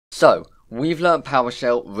So, we've learnt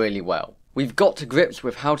PowerShell really well. We've got to grips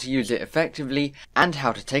with how to use it effectively and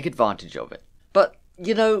how to take advantage of it. But,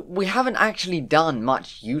 you know, we haven't actually done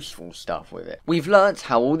much useful stuff with it. We've learnt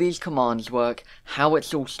how all these commands work, how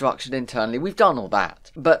it's all structured internally, we've done all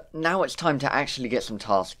that. But now it's time to actually get some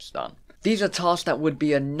tasks done. These are tasks that would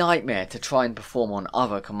be a nightmare to try and perform on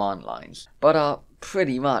other command lines, but are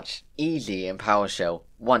pretty much easy in PowerShell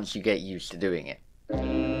once you get used to doing it.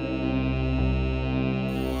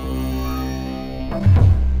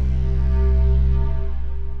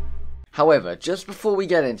 However, just before we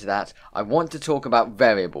get into that, I want to talk about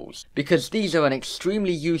variables, because these are an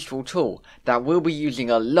extremely useful tool that we'll be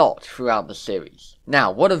using a lot throughout the series.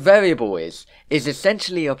 Now, what a variable is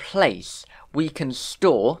essentially a place we can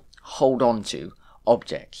store, hold on to,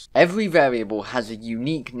 objects. Every variable has a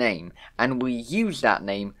unique name, and we use that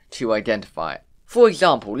name to identify it. For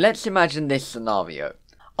example, let's imagine this scenario.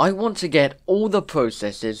 I want to get all the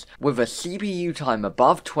processes with a CPU time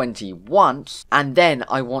above 20 once, and then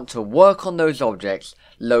I want to work on those objects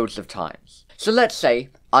loads of times. So let's say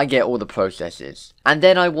I get all the processes, and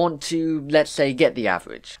then I want to, let's say, get the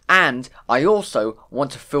average. And I also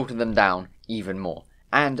want to filter them down even more.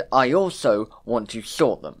 And I also want to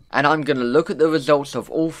sort them. And I'm going to look at the results of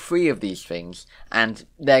all three of these things, and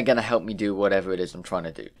they're going to help me do whatever it is I'm trying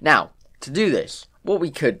to do. Now, to do this, what we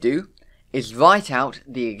could do is write out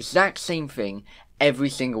the exact same thing every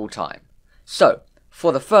single time. So,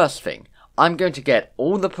 for the first thing, I'm going to get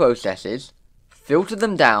all the processes, filter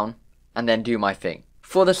them down, and then do my thing.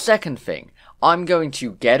 For the second thing, I'm going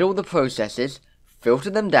to get all the processes, filter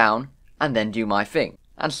them down, and then do my thing.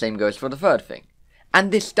 And same goes for the third thing.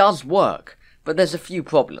 And this does work, but there's a few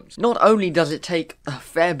problems. Not only does it take a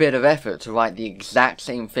fair bit of effort to write the exact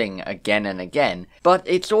same thing again and again, but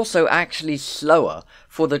it's also actually slower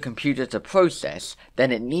for the computer to process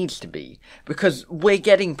than it needs to be, because we're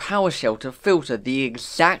getting PowerShell to filter the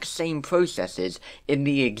exact same processes in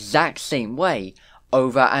the exact same way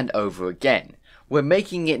over and over again. We're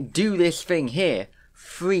making it do this thing here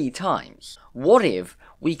 3 times. What if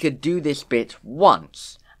we could do this bit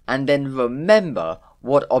once, and then remember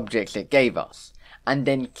what objects it gave us, and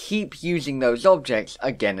then keep using those objects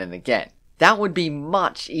again and again? That would be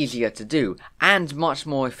much easier to do, and much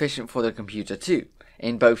more efficient for the computer too,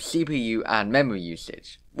 in both CPU and memory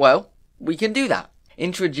usage. Well, we can do that.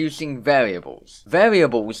 Introducing variables.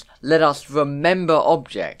 Variables let us remember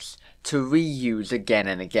objects to reuse again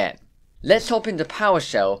and again. Let's hop into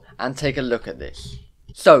PowerShell and take a look at this.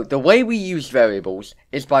 So, the way we use variables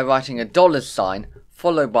is by writing a $sign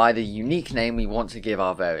followed by the unique name we want to give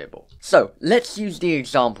our variable. So, let's use the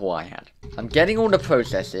example I had. I'm getting all the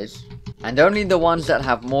processes, and only the ones that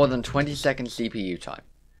have more than 20 seconds CPU time.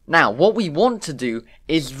 Now, what we want to do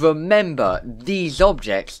is remember these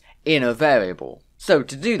objects in a variable. So,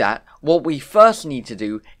 to do that, what we first need to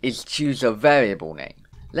do is choose a variable name.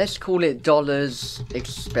 Let's call it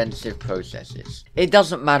 $expensive processes. It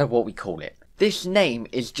doesn't matter what we call it. This name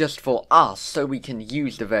is just for us so we can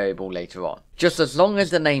use the variable later on. Just as long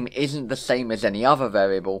as the name isn't the same as any other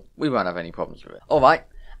variable, we won't have any problems with it. Alright,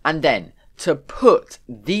 and then to put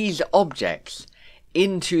these objects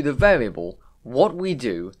into the variable, what we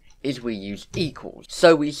do is we use equals.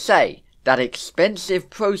 So we say that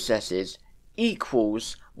expensive processes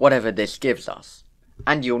equals whatever this gives us.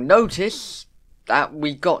 And you'll notice that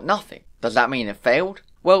we got nothing. Does that mean it failed?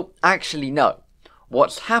 Well, actually no.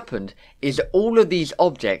 What's happened is all of these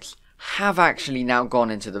objects have actually now gone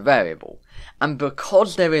into the variable. And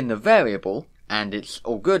because they're in the variable, and it's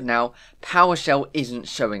all good now, PowerShell isn't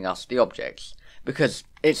showing us the objects, because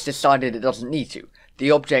it's decided it doesn't need to.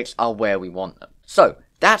 The objects are where we want them. So,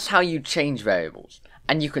 that's how you change variables.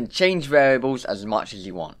 And you can change variables as much as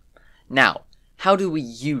you want. Now, how do we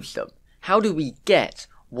use them? How do we get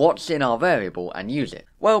what's in our variable and use it?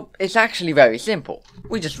 Well, it's actually very simple.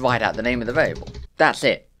 We just write out the name of the variable. That's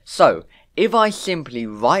it. So, if I simply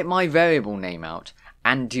write my variable name out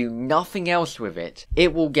and do nothing else with it,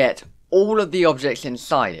 it will get all of the objects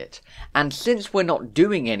inside it. And since we're not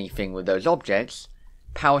doing anything with those objects,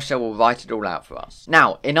 PowerShell will write it all out for us.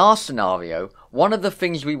 Now, in our scenario, one of the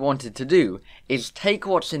things we wanted to do is take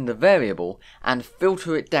what's in the variable and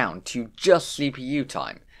filter it down to just CPU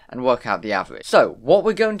time and work out the average. So, what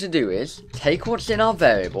we're going to do is take what's in our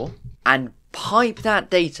variable and pipe that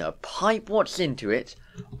data, pipe what's into it,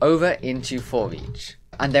 over into for each,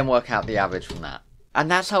 and then work out the average from that.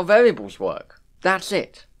 And that's how variables work. That's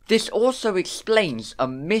it. This also explains a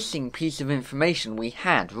missing piece of information we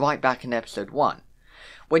had right back in episode 1.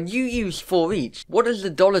 When you use for each, what does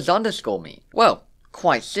the $_ mean? Well,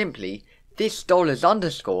 quite simply, this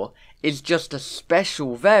 $_ is just a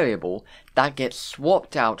special variable that gets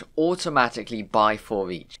swapped out automatically by for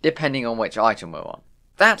each, depending on which item we're on.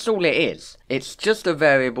 That's all it is. It's just a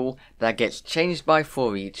variable that gets changed by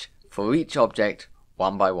for each object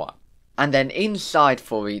one by one. And then inside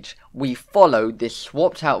for each, we follow this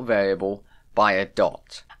swapped out variable by a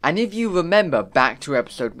dot. And if you remember back to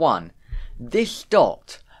episode 1, this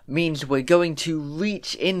dot means we're going to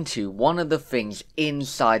reach into one of the things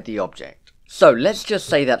inside the object. So let's just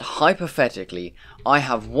say that hypothetically, I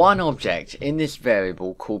have one object in this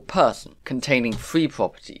variable called person, containing 3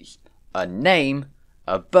 properties: a name,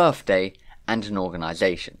 a birthday, and an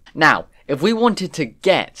organization. Now, if we wanted to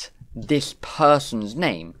get this person's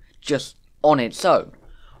name just on its own,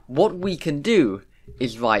 what we can do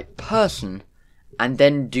is write person and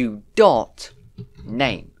then do dot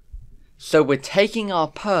name. So we're taking our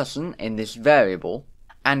person in this variable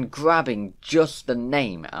and grabbing just the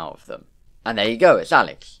name out of them. And there you go, it's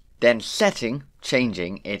Alex. Then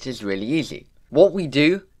changing it is really easy. What we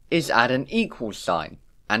do is add an equal sign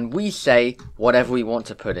and we say whatever we want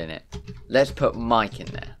to put in it. Let's put Mike in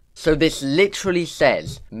there. So this literally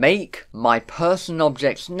says, make my person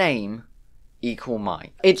object's name equal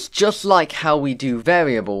Mike. It's just like how we do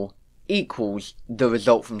variable equals the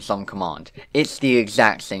result from some command. It's the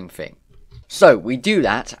exact same thing. So we do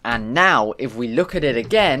that, and now if we look at it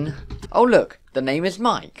again, oh look, the name is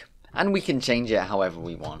Mike, and we can change it however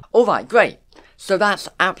we want. Alright, great. So that's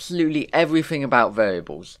absolutely everything about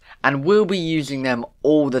variables, and we'll be using them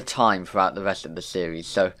all the time throughout the rest of the series,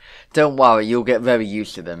 so don't worry, you'll get very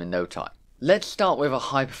used to them in no time. Let's start with a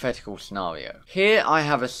hypothetical scenario. Here I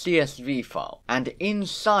have a CSV file, and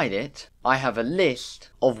inside it I have a list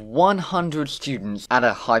of 100 students at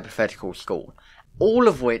a hypothetical school, all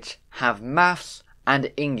of which have maths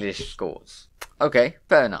and English scores. Okay,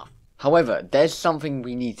 fair enough. However, there's something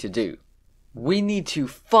we need to do. We need to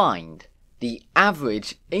find the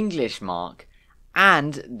average English mark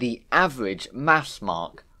and the average maths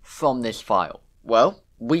mark from this file. Well,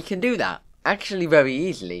 we can do that, actually very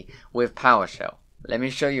easily, with PowerShell. Let me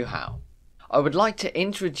show you how. I would like to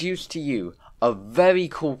introduce to you a very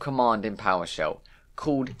cool command in PowerShell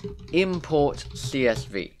called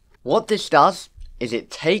Import-Csv. What this does is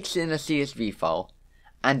it takes in a CSV file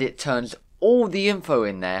and it turns all the info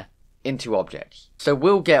in there into objects. So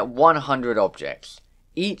we'll get 100 objects,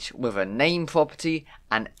 each with a name property,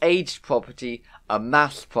 an age property, a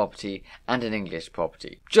maths property, and an English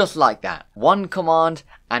property. Just like that. One command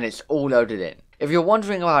and it's all loaded in. If you're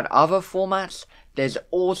wondering about other formats, there's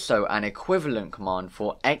also an equivalent command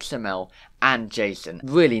for XML and JSON.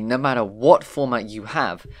 Really, no matter what format you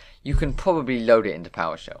have, you can probably load it into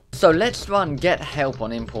PowerShell. So let's run get help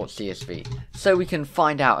on Import-Csv so we can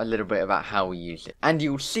find out a little bit about how we use it. And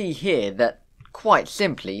you'll see here that, quite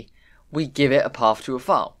simply, we give it a path to a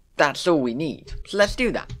file. That's all we need. So let's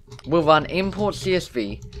do that. We'll run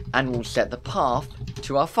Import-Csv and we'll set the path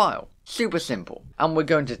to our file. Super simple. And we're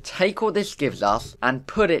going to take what this gives us and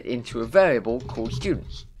put it into a variable called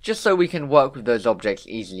students, just so we can work with those objects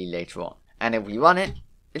easily later on. And if we run it,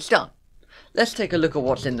 it's done. Let's take a look at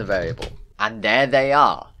what's in the variable. And there they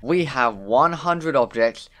are. We have 100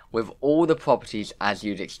 objects with all the properties as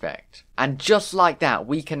you'd expect. And just like that,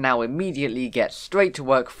 we can now immediately get straight to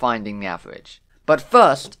work finding the average. But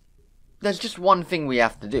first, there's just one thing we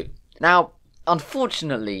have to do. Now,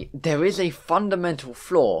 unfortunately, there is a fundamental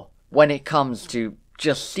flaw when it comes to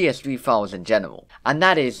just CSV files in general. And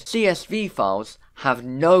that is, CSV files have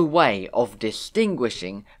no way of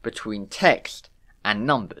distinguishing between text and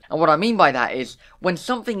numbers. And what I mean by that is, when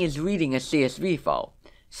something is reading a CSV file,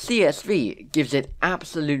 CSV gives it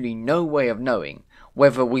absolutely no way of knowing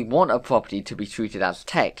whether we want a property to be treated as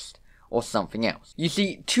text or something else. You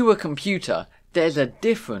see, to a computer, there's a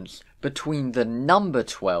difference between the number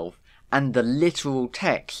 12 and the literal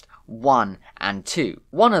text 1 and 2.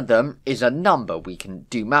 One of them is a number we can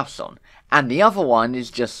do maths on, and the other one is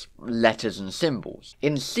just letters and symbols.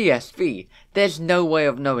 In CSV, there's no way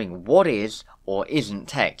of knowing what is or isn't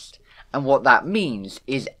text, and what that means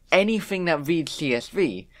is anything that reads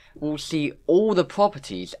CSV will see all the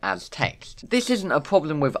properties as text. This isn't a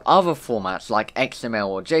problem with other formats like XML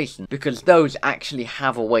or JSON, because those actually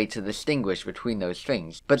have a way to distinguish between those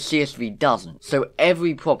things, but CSV doesn't, so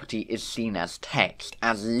every property is seen as text,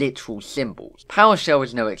 as literal symbols. PowerShell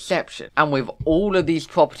is no exception, and with all of these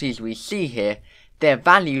properties we see here, their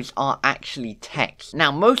values are actually text.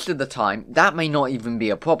 Now, most of the time, that may not even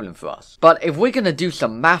be a problem for us, but if we're going to do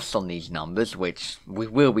some maths on these numbers, which we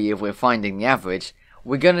will be if we're finding the average,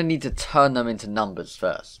 we're going to need to turn them into numbers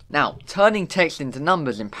first. Now, turning text into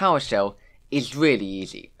numbers in PowerShell is really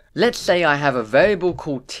easy. Let's say I have a variable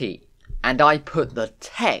called t. and I put the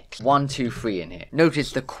text 1, 2, 3 in here.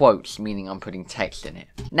 Notice the quotes, meaning I'm putting text in here.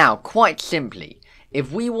 Now, quite simply,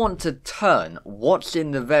 if we want to turn what's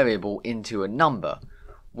in the variable into a number,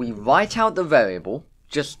 we write out the variable,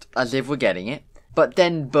 just as if we're getting it, but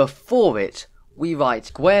then before it, we write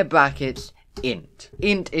square brackets int.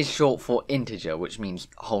 Int is short for integer, which means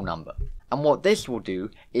whole number. And what this will do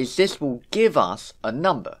is this will give us a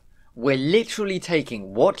number. We're literally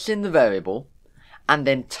taking what's in the variable and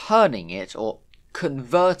then turning it, or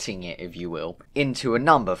converting it if you will, into a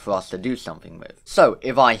number for us to do something with. So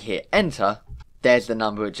if I hit enter, there's the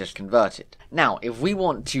number it just converted. Now if we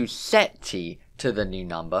want to set t to the new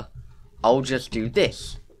number, I'll just do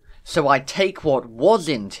this. So I take what was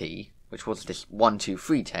in t, which was this 1, 2,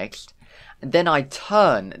 3 text, and then I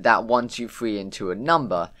turn that 1, 2, 3 into a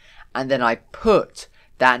number, and then I put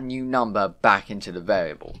that new number back into the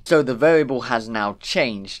variable. So the variable has now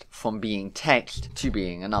changed from being text to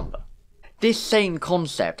being a number. This same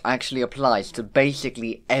concept actually applies to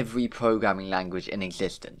basically every programming language in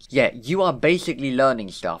existence. Yeah, you are basically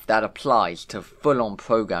learning stuff that applies to full-on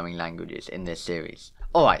programming languages in this series.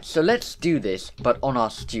 Alright, so let's do this, but on our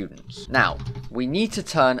students. Now, we need to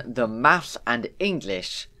turn the maths and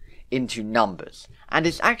English into numbers, and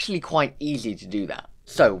it's actually quite easy to do that.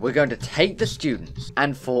 So we're going to take the students,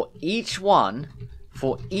 and for each one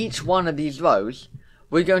of these rows,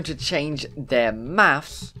 we're going to change their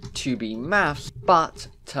maths to be maths, but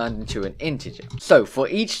turned into an integer. So for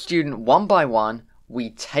each student, one by one, we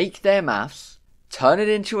take their maths, turn it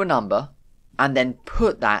into a number, and then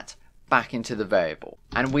put that back into the variable.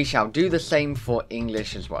 And we shall do the same for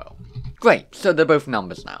English as well. Great, so they're both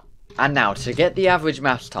numbers now. And now, to get the average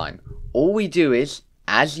maths time, all we do is,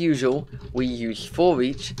 as usual, we use for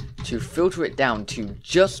each to filter it down to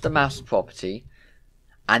just the maths property,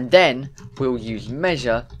 and then we'll use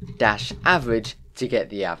measure-average to get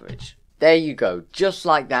the average. There you go, just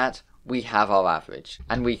like that, we have our average.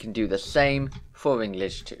 And we can do the same for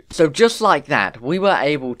English too. So just like that, we were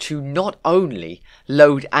able to not only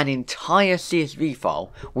load an entire CSV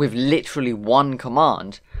file with literally one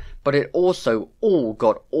command, but it also all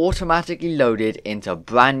got automatically loaded into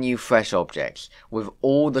brand new fresh objects with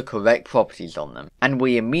all the correct properties on them. And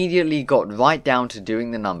we immediately got right down to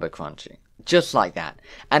doing the number crunching. Just like that.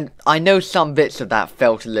 And I know some bits of that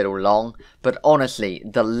felt a little long, but honestly,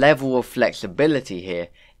 the level of flexibility here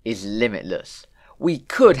is limitless. We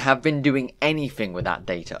could have been doing anything with that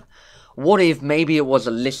data. What if maybe it was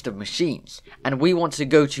a list of machines, and we want to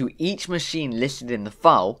go to each machine listed in the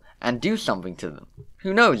file and do something to them?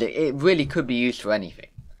 Who knows, it really could be used for anything.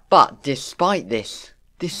 But despite this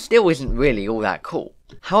still isn't really all that cool.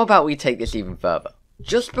 How about we take this even further?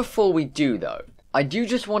 Just before we do though, I do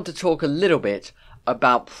just want to talk a little bit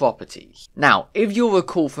about properties. Now, if you'll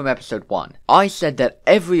recall from episode 1, I said that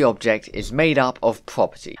every object is made up of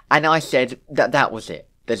property, and I said that that was it.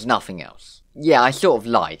 There's nothing else. Yeah, I sort of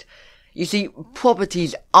lied. You see,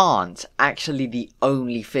 properties aren't actually the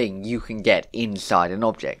only thing you can get inside an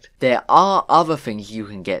object. There are other things you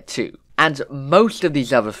can get too, and most of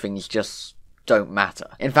these other things just don't matter.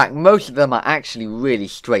 In fact, most of them are actually really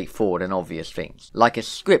straightforward and obvious things, like a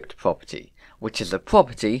script property, which is a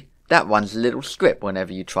property that runs a little script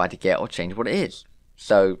whenever you try to get or change what it is.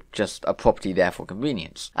 So, just a property there for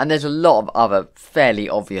convenience. And there's a lot of other fairly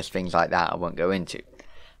obvious things like that I won't go into.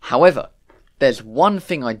 However, there's one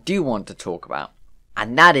thing I do want to talk about,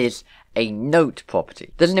 and that is a note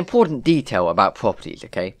property. There's an important detail about properties,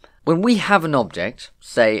 okay? When we have an object,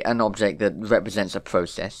 say an object that represents a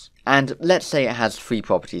process, and let's say it has 3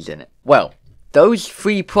 properties in it. Well, those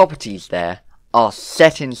 3 properties there are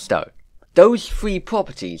set in stone. Those 3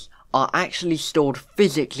 properties are actually stored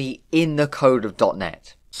physically in the code of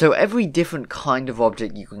 .NET. So every different kind of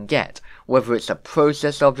object you can get, whether it's a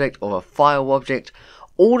process object or a file object,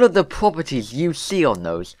 all of the properties you see on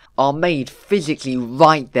those are made physically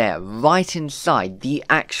right there, right inside the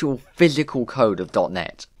actual physical code of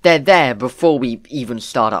 .NET. They're there before we even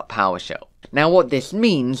start up PowerShell. Now what this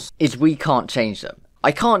means is we can't change them.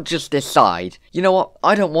 I can't just decide, you know what,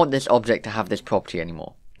 I don't want this object to have this property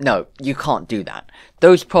anymore. No, you can't do that.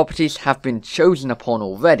 Those properties have been chosen upon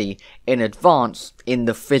already in advance in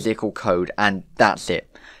the physical code, and that's it.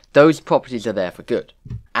 Those properties are there for good.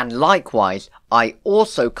 And likewise, I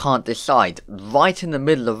also can't decide right in the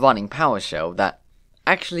middle of running PowerShell that,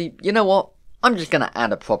 actually, you know what, I'm just going to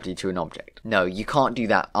add a property to an object. No, you can't do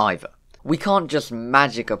that either. We can't just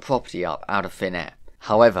magic a property up out of thin air.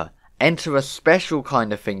 However, enter a special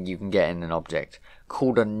kind of thing you can get in an object,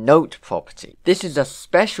 called a note property. This is a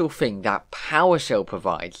special thing that PowerShell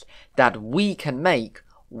provides that we can make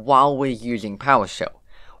while we're using PowerShell.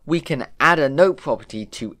 we can add a note property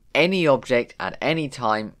to any object at any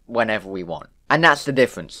time whenever we want. And that's the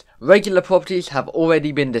difference. Regular properties have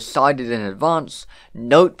already been decided in advance.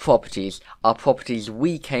 Note properties are properties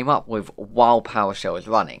we came up with while PowerShell is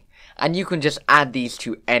running. And you can just add these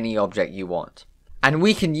to any object you want. And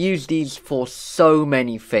we can use these for so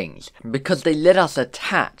many things because they let us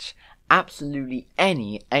attach absolutely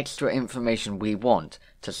any extra information we want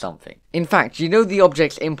to something. In fact, you know the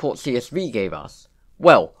objects Import-Csv gave us?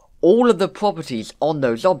 Well, all of the properties on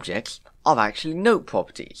those objects are actually note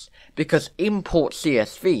properties, because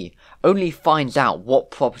Import-Csv only finds out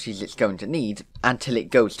what properties it's going to need until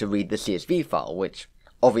it goes to read the CSV file, which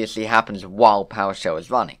obviously happens while PowerShell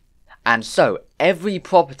is running. And so, every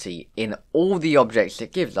property in all the objects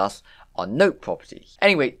it gives us are note properties.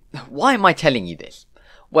 Anyway, why am I telling you this?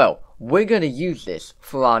 Well, we're going to use this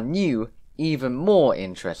for our new, even more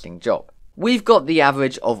interesting job. We've got the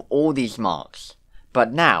average of all these marks,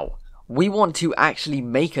 but now, we want to actually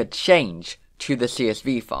make a change to the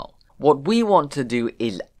CSV file. What we want to do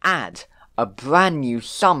is add a brand new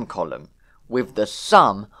sum column with the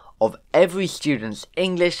sum of every student's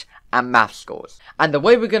English and math scores. And the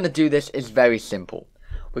way we're going to do this is very simple.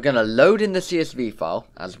 We're going to load in the CSV file,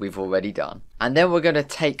 as we've already done, and then we're going to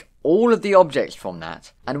take all of the objects from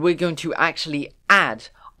that, and we're going to actually add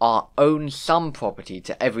our own sum property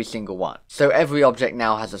to every single one. So every object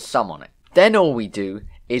now has a sum on it. Then all we do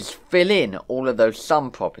is fill in all of those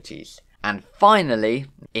sum properties. And finally,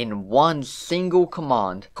 in one single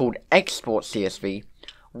command called Export-Csv,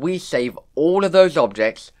 we save all of those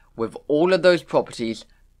objects with all of those properties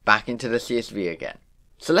back into the CSV again.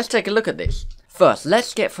 So let's take a look at this. First,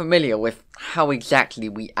 let's get familiar with how exactly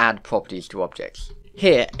we add properties to objects.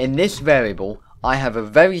 Here, in this variable, I have a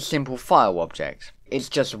very simple file object. It's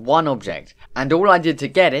just one object, and all I did to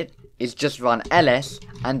get it is just run ls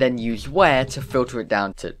and then use where to filter it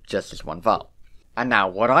down to just this one file. And now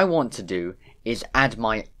what I want to do is add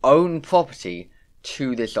my own property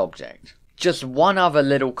to this object. Just one other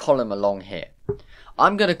little column along here.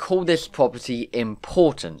 I'm going to call this property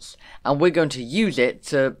importance, and we're going to use it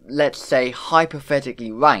to, let's say,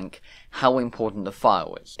 hypothetically rank how important the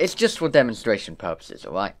file is. It's just for demonstration purposes,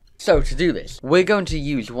 alright? So to do this, we're going to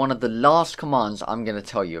use one of the last commands I'm going to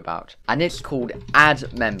tell you about, and it's called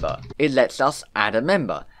add member. It lets us add a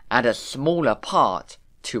member, add a smaller part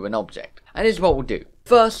to an object. And here's what we'll do.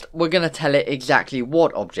 First, we're going to tell it exactly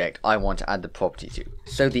what object I want to add the property to.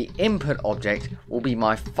 So the input object will be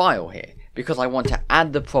my file here, because I want to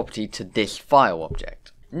add the property to this file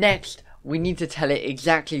object. Next, we need to tell it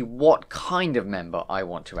exactly what kind of member I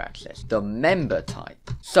want to access, the member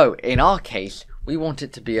type. So in our case, we want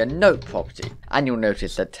it to be a note property, and you'll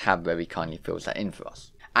notice that Tab very kindly fills that in for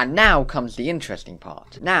us. And now comes the interesting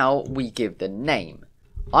part. Now we give the name.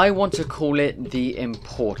 I want to call it the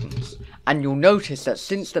importance, and you'll notice that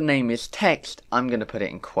since the name is text, I'm going to put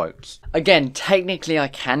it in quotes. Again, technically I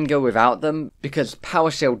can go without them, because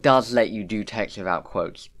PowerShell does let you do text without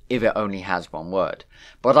quotes, if it only has one word.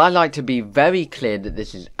 But I like to be very clear that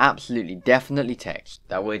this is absolutely definitely text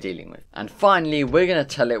that we're dealing with. And finally, we're going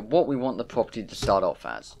to tell it what we want the property to start off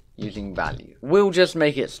as, using value. We'll just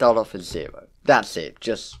make it start off as 0. That's it,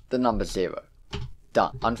 just the number 0.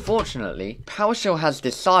 Done. Unfortunately, PowerShell has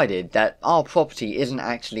decided that our property isn't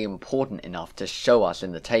actually important enough to show us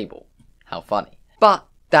in the table. How funny. But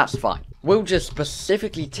that's fine. We'll just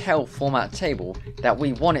specifically tell format table that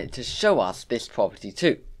we want it to show us this property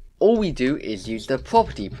too. All we do is use the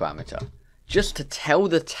property parameter, just to tell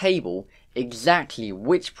the table exactly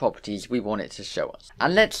which properties we want it to show us.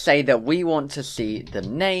 And let's say that we want to see the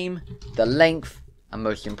name, the length, and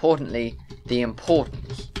most importantly, the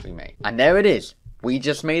importance we made. And there it is. We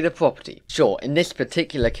just made a property. Sure, in this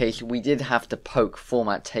particular case, we did have to poke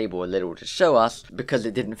format table a little to show us, because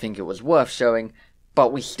it didn't think it was worth showing,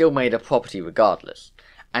 but we still made a property regardless.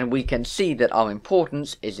 And we can see that our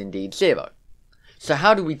importance is indeed 0. So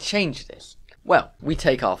how do we change this? Well, we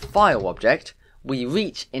take our file object, we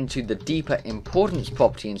reach into the deeper importance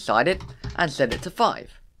property inside it, and set it to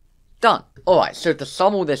 5. Done. Alright, so to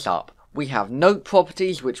sum all this up, we have note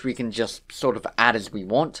properties which we can just sort of add as we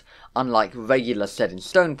want. Unlike regular set in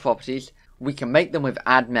stone properties, we can make them with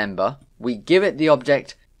add member. We give it the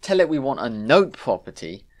object, tell it we want a note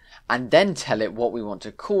property, and then tell it what we want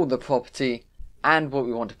to call the property and what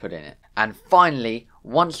we want to put in it. And finally,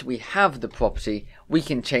 once we have the property, we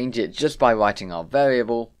can change it just by writing our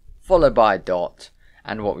variable, followed by a dot,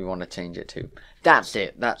 and what we want to change it to. That's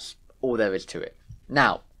it. That's all there is to it.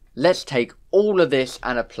 Now, let's take all of this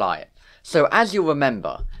and apply it. So as you'll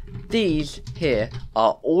remember, these here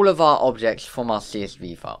are all of our objects from our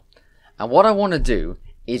CSV file. And what I want to do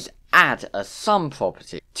is add a sum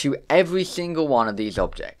property to every single one of these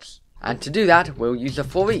objects. And to do that, we'll use a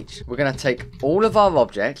for each. We're going to take all of our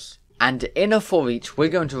objects, and in a for each, we're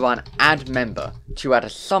going to run add member to add a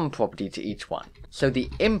sum property to each one. So the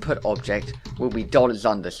input object will be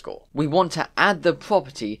 $_. We want to add the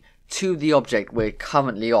property to the object we're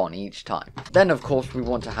currently on each time. Then of course we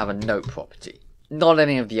want to have a note property, not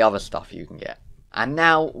any of the other stuff you can get. And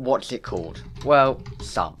now what's it called? Well,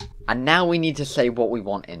 sum. And now we need to say what we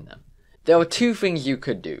want in them. There are two things you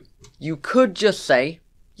could do. You could just say,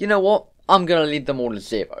 you know what, I'm going to leave them all as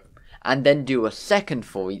 0, and then do a second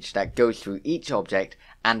for each that goes through each object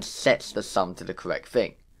and sets the sum to the correct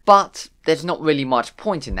thing. But there's not really much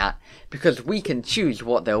point in that, because we can choose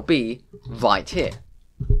what they'll be right here.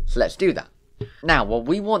 So let's do that. Now what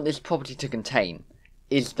we want this property to contain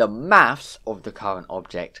is the maths of the current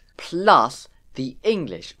object plus the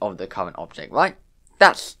English of the current object, right?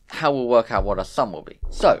 That's how we'll work out what our sum will be.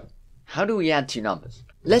 So, how do we add two numbers?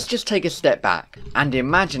 Let's just take a step back and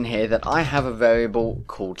imagine here that I have a variable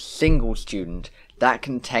called single student that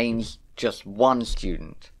contains just one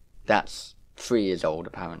student. That's 3 years old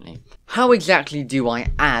apparently. How exactly do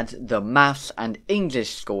I add the maths and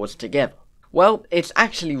English scores together? Well, it's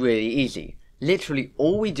actually really easy. Literally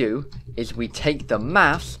all we do is we take the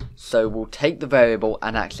maths, so we'll take the variable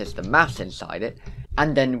and access the maths inside it,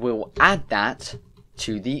 and then we'll add that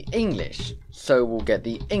to the English, so we'll get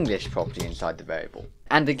the English property inside the variable.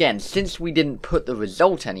 And again, since we didn't put the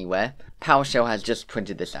result anywhere, PowerShell has just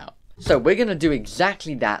printed this out. So we're going to do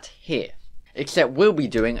exactly that here, except we'll be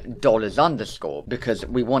doing $_ because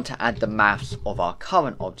we want to add the maths of our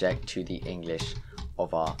current object to the English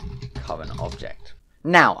of our current object.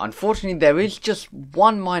 Now, unfortunately, there is just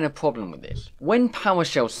one minor problem with this. When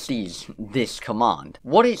PowerShell sees this command,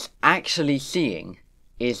 what it's actually seeing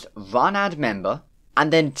is run add member,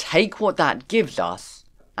 and then take what that gives us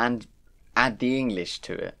and add the English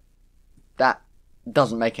to it. That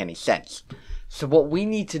doesn't make any sense. So what we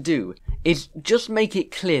need to do is just make it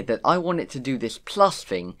clear that I want it to do this plus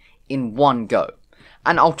thing in one go.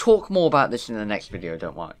 And I'll talk more about this in the next video,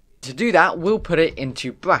 don't worry. To do that, we'll put it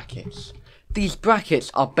into brackets. These brackets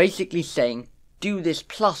are basically saying, do this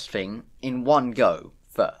plus thing in one go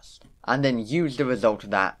first, and then use the result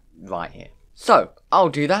of that right here. So, I'll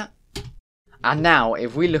do that. And now,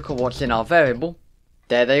 if we look at what's in our variable,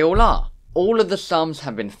 there they all are. All of the sums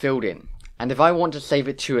have been filled in. And if I want to save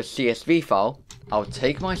it to a CSV file, I'll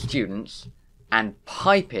take my students and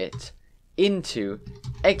pipe it into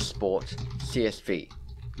Export-Csv.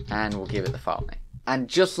 And we'll give it the file name. And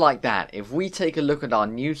just like that, if we take a look at our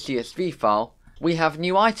new CSV file, we have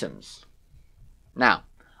new items. Now,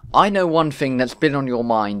 I know one thing that's been on your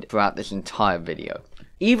mind throughout this entire video.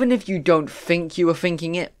 Even if you don't think you were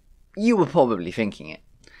thinking it, you were probably thinking it.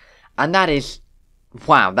 And that is,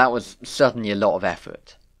 wow, that was certainly a lot of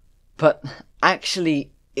effort. But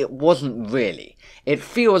actually, it wasn't really. It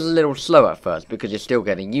feels a little slow at first because you're still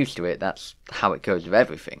getting used to it. That's how it goes with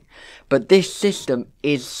everything. But this system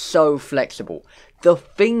is so flexible. The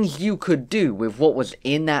things you could do with what was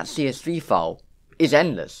in that CSV file is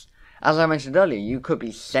endless. As I mentioned earlier, you could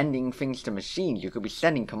be sending things to machines. You could be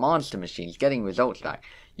sending commands to machines, getting results back.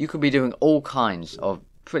 You could be doing all kinds of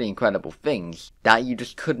pretty incredible things that you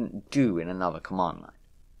just couldn't do in another command line.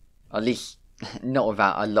 At least, not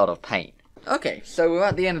without a lot of pain. Okay, so we're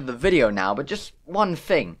at the end of the video now, but just one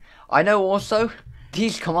thing. I know also,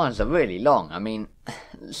 these commands are really long. I mean,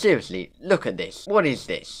 seriously, look at this. What is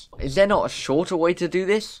this? Is there not a shorter way to do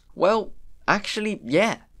this? Well, actually,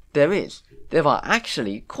 yeah, there is. There are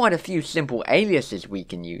actually quite a few simple aliases we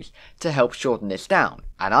can use to help shorten this down.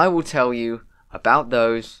 And I will tell you about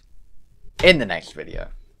those in the next video.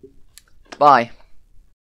 Bye.